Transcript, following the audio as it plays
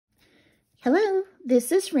Hello,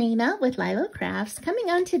 this is Rena with Lylo Crafts coming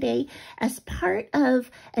on today as part of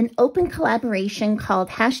an open collaboration called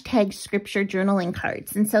 #Scripture Journaling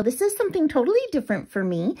Cards. And so this is something totally different for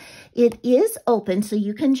me. It is open, so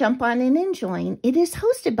you can jump on in and join. It is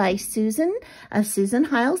hosted by Susan of Susan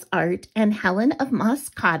Hiles Art and Helen of Moss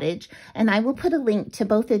Cottage. And I will put a link to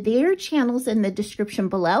both of their channels in the description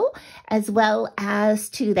below, as well as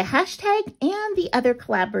to the hashtag and the other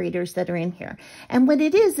collaborators that are in here. And what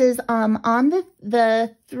it is on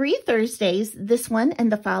the 3 Thursdays, this one and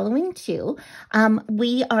the following 2,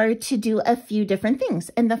 we are to do a few different things.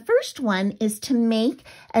 And the first one is to make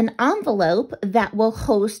an envelope that will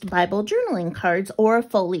host Bible journaling cards or a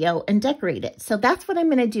folio and decorate it. So that's what I'm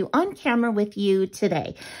going to do on camera with you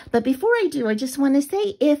today. But before I do, I just want to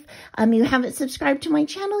say if you haven't subscribed to my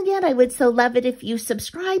channel yet, I would so love it if you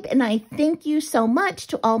subscribe. And I thank you so much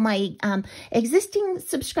to all my existing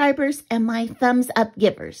subscribers and my thumbs up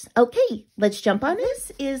givers. Okay, let's jump on.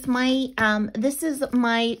 This is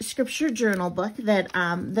my scripture journal book that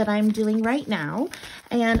I'm doing right now,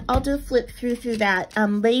 and I'll just flip through that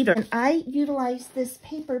later. And I utilize this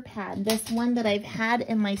paper pad, this one that I've had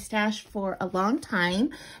in my stash for a long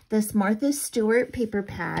time, this Martha Stewart paper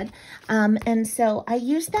pad, and so I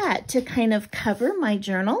use that to kind of cover my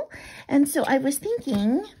journal. And so I was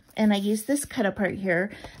thinking, and I use this cut apart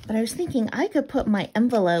here, but I was thinking I could put my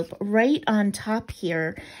envelope right on top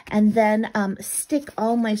here and then stick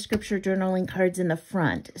all my scripture journaling cards in the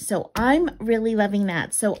front. So I'm really loving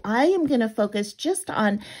that. So I am going to focus just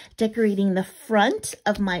on decorating the front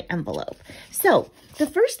of my envelope. So the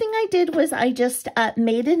first thing I did was I just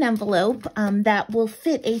made an envelope that will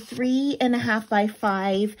fit a 3.5 by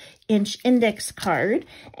 5 inch index card.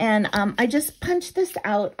 And I just punched this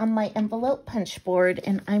out on my envelope punch board,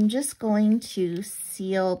 and I'm just going to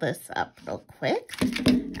seal this up real quick.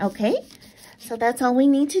 Okay. So that's all we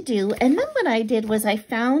need to do. And then what I did was I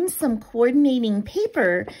found some coordinating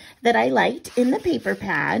paper that I liked in the paper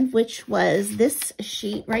pad, which was this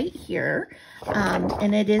sheet right here.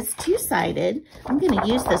 And it is two-sided. I'm going to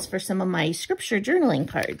use this for some of my scripture journaling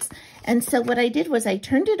cards. And so what I did was I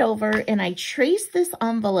turned it over and I traced this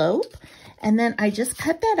envelope, and then I just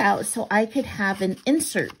cut that out so I could have an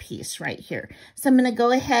insert piece right here. So I'm going to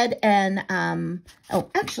go ahead and, oh,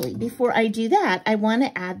 actually, before I do that, I want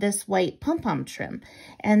to add this white pom-pom trim.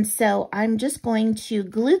 And so I'm just going to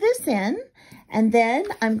glue this in, and then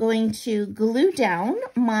I'm going to glue down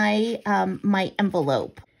my, my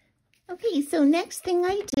envelope. Okay, so next thing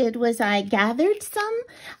I did was I gathered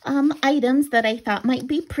some items that I thought might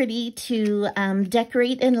be pretty to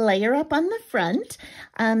decorate and layer up on the front.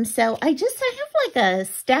 So I have like a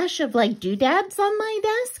stash of like doodads on my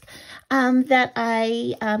desk that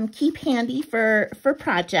I keep handy for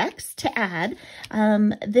projects to add.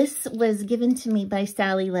 This was given to me by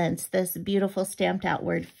Sally Lentz, this beautiful stamped out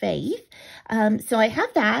word faith. So I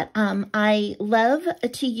have that. I love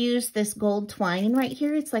to use this gold twine right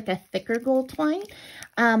here. It's like a thicker gold twine.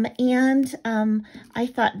 I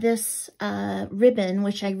thought this ribbon,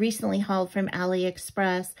 which I recently hauled from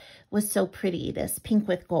AliExpress, was so pretty, this pink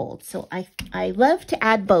with gold. So I love to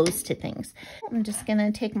add bows to things. I'm just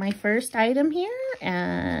gonna take my first item here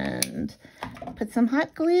and put some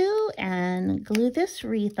hot glue and glue this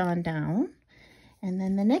wreath on down. And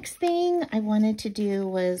then the next thing I wanted to do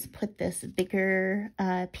was put this bigger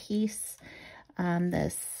piece,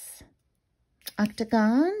 this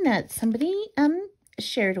octagon that somebody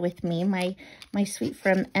shared with me. My sweet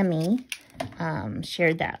friend Emmy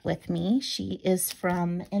shared that with me. She is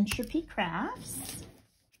from Entropy Crafts.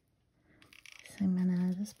 So I'm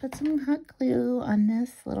gonna just put some hot glue on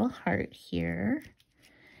this little heart here.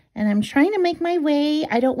 And I'm trying to make my way.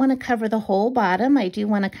 I don't want to cover the whole bottom. I do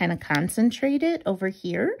want to kind of concentrate it over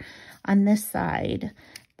here on this side.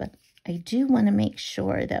 But I do want to make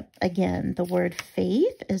sure that, again, the word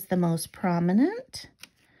faith is the most prominent.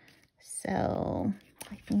 So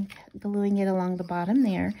I think gluing it along the bottom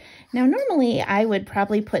there. Now, normally I would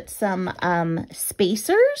probably put some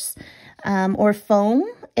spacers or foam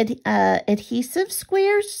adhesive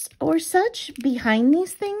squares or such behind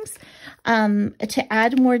these things to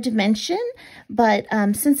add more dimension. But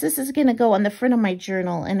since this is going to go on the front of my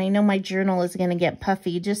journal, and I know my journal is going to get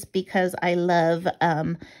puffy just because I love,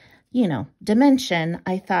 you know, dimension,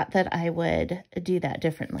 I thought that I would do that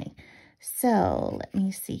differently. So let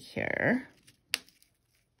me see here.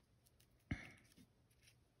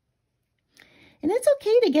 And it's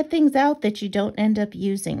okay to get things out that you don't end up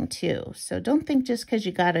using too. So don't think just because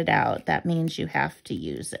you got it out, that means you have to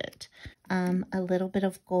use it. A little bit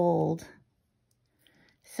of gold.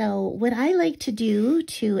 So what I like to do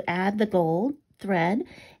to add the gold thread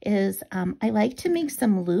is I like to make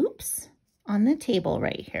some loops on the table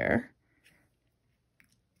right here.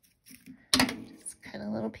 Just cut a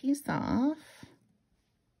little piece off.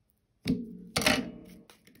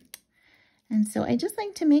 And so I just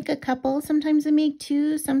like to make a couple. Sometimes I make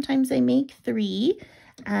 2, sometimes I make 3.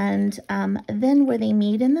 And then where they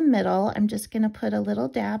meet in the middle, I'm just going to put a little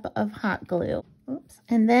dab of hot glue. Oops.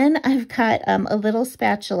 And then I've got a little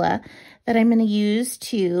spatula that I'm going to use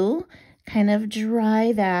to kind of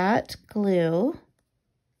dry that glue,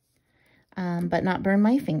 but not burn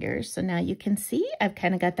my fingers. So now you can see I've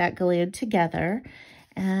kind of got that glued together,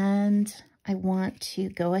 and I want to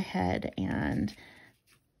go ahead and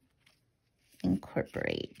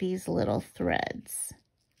incorporate these little threads.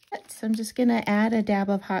 So I'm just going to add a dab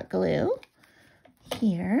of hot glue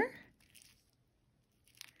here.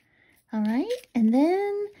 All right, and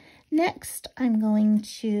then next I'm going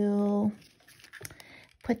to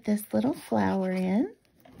put this little flower in.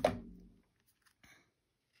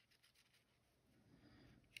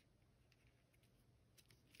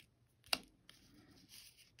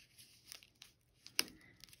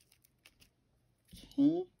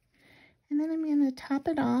 Okay. And then I'm going to top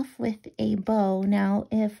it off with a bow. Now,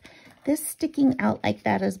 if this sticking out like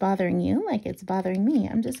that is bothering you, like it's bothering me,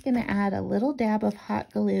 I'm just going to add a little dab of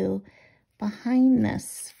hot glue behind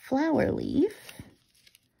this flower leaf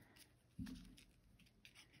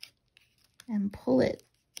and pull it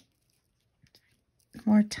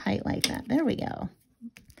more tight like that. There we go.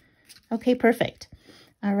 Okay, perfect.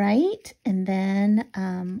 All right, and then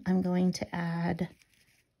I'm going to add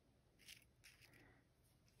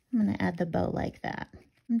the bow like that.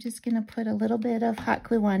 I'm just going to put a little bit of hot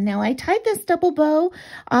glue on. Now, I tied this double bow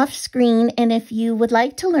off screen, and if you would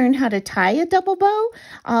like to learn how to tie a double bow,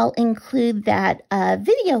 I'll include that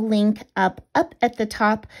video link up at the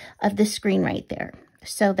top of the screen right there,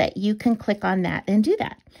 so that you can click on that and do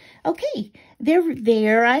that. Okay,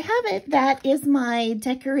 there I have it. That is my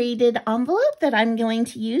decorated envelope that I'm going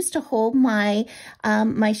to use to hold my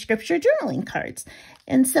my scripture journaling cards.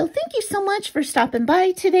 And so thank you so much for stopping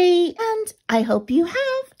by today, and I hope you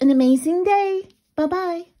have an amazing day.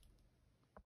 Bye-bye.